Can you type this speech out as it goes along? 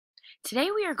Today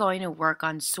we are going to work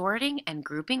on sorting and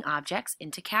grouping objects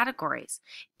into categories.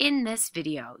 In this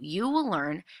video, you will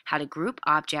learn how to group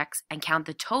objects and count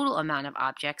the total amount of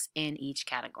objects in each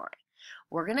category.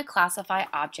 We're going to classify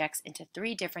objects into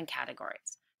three different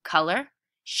categories: color,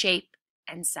 shape,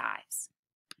 and size.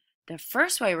 The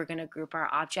first way we're going to group our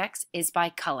objects is by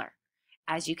color.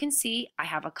 As you can see, I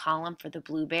have a column for the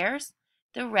blue bears,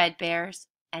 the red bears,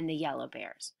 and the yellow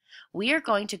bears. We are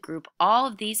going to group all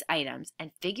of these items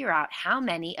and figure out how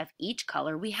many of each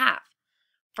color we have.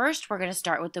 First, we're going to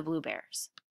start with the blue bears.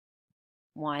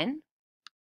 1,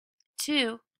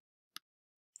 2,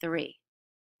 3.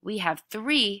 We have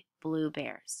 3 blue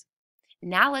bears.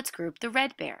 Now let's group the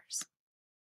red bears.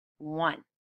 1.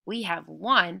 We have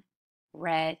 1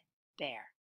 red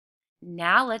bear.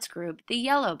 Now let's group the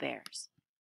yellow bears.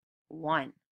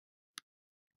 1,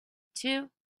 2,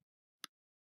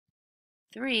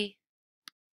 3,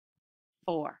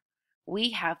 4.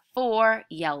 We have 4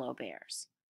 yellow bears,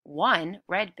 1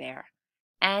 red bear,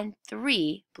 and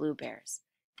 3 blue bears.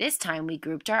 This time we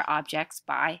grouped our objects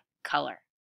by color.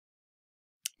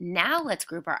 Now let's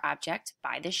group our object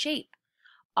by the shape.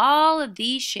 All of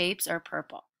these shapes are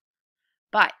purple,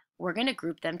 but we're going to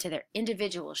group them to their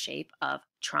individual shape of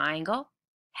triangle,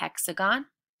 hexagon,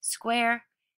 square,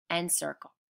 and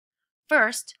circle.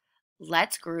 First,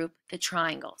 let's group the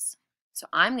triangles. So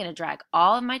I'm going to drag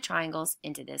all of my triangles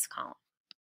into this column.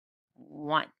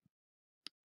 1,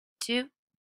 2,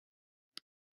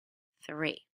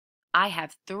 3. I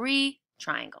have 3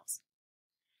 triangles.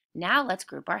 Now let's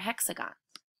group our hexagons.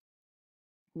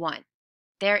 1.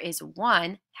 There is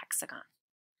 1 hexagon.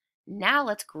 Now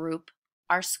let's group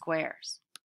our squares.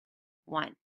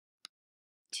 1,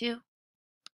 2,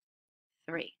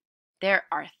 3. There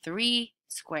are 3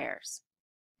 squares.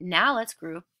 Now let's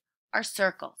group our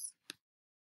circles.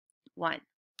 1,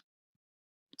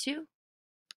 2,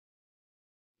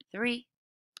 3,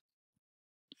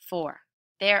 4.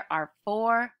 There are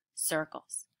 4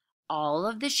 circles. All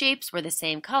of the shapes were the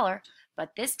same color,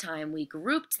 but this time we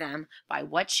grouped them by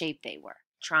what shape they were: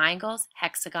 triangles,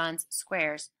 hexagons,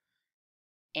 squares,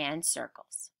 and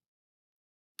circles.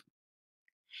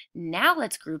 Now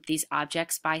let's group these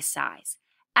objects by size.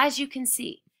 As you can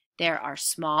see, there are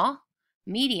small,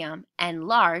 medium, and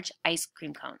large ice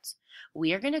cream cones.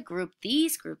 We are going to group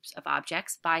these groups of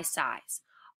objects by size.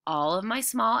 All of my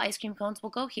small ice cream cones will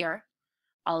go here,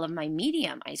 all of my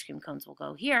medium ice cream cones will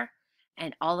go here,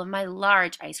 and all of my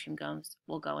large ice cream cones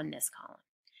will go in this column.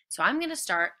 So I'm going to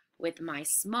start with my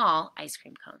small ice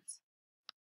cream cones.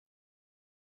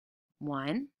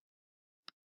 1,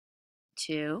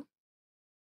 2,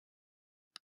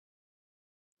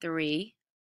 3,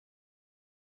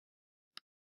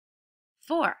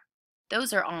 4.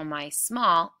 Those are all my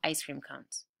small ice cream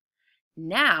cones.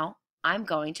 Now I'm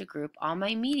going to group all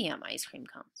my medium ice cream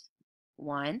cones.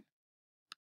 1,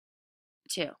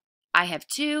 2. I have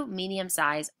 2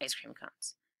 medium-sized ice cream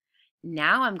cones.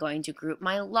 Now I'm going to group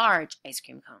my large ice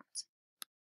cream cones.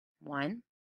 1,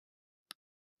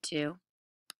 2,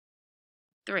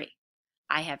 3.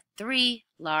 I have 3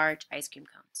 large ice cream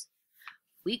cones.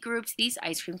 We grouped these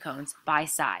ice cream cones by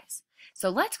size. So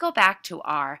let's go back to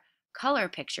our color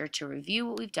picture to review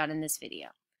what we've done in this video.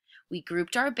 We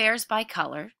grouped our bears by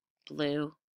color: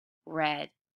 blue, red,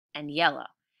 and yellow.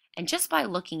 And just by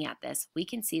looking at this, we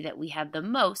can see that we have the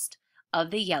most of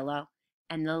the yellow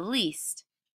and the least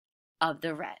of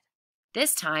the red.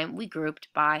 This time we grouped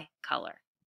by color.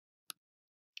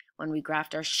 When we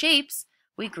graphed our shapes,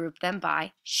 we grouped them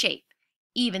by shape,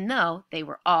 even though they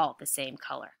were all the same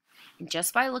color. And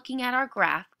just by looking at our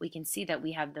graph, we can see that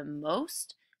we have the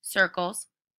most circles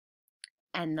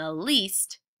and the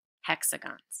least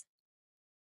hexagons.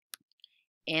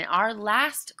 In our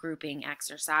last grouping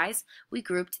exercise, we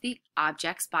grouped the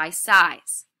objects by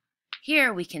size.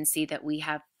 Here we can see that we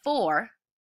have 4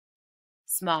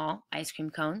 small ice cream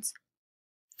cones,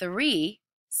 3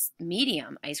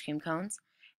 medium ice cream cones,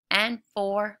 and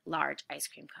 4 large ice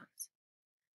cream cones.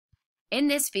 In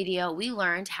this video, we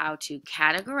learned how to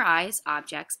categorize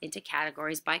objects into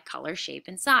categories by color, shape,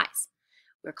 and size.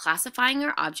 We're classifying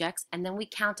our objects, and then we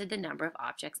counted the number of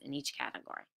objects in each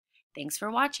category. Thanks for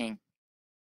watching.